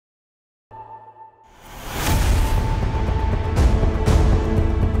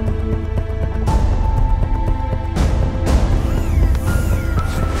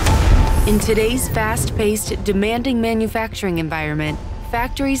In today's fast-paced, demanding manufacturing environment,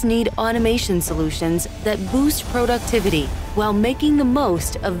 factories need automation solutions that boost productivity while making the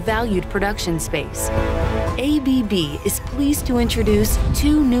most of valued production space. ABB is pleased to introduce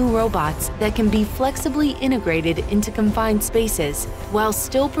 2 new robots that can be flexibly integrated into confined spaces while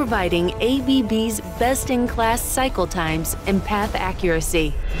still providing ABB's best-in-class cycle times and path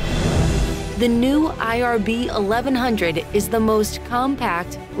accuracy. The new IRB1100 is the most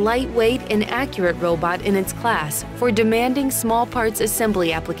compact, lightweight, and accurate robot in its class for demanding small parts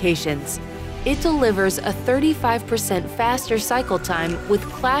assembly applications. It delivers a 35% faster cycle time with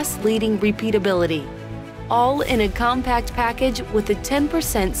class-leading repeatability, all in a compact package with a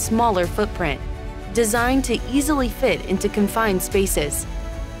 10% smaller footprint, designed to easily fit into confined spaces.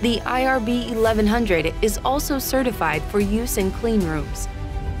 The IRB1100 is also certified for use in clean rooms.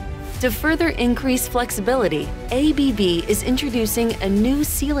 To further increase flexibility, ABB is introducing a new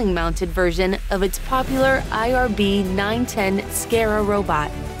ceiling-mounted version of its popular IRB910 SCARA robot.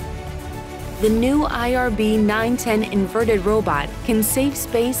 The new IRB910 inverted robot can save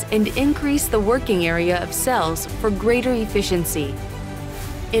space and increase the working area of cells for greater efficiency.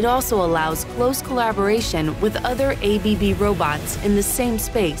 It also allows close collaboration with other ABB robots in the same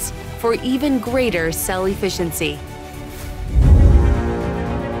space for even greater cell efficiency.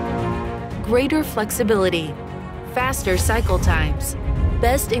 Greater flexibility, faster cycle times,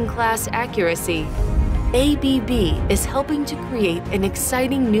 best-in-class accuracy. ABB is helping to create an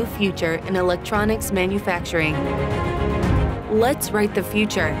exciting new future in electronics manufacturing. Let's write the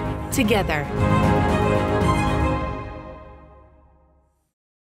future together.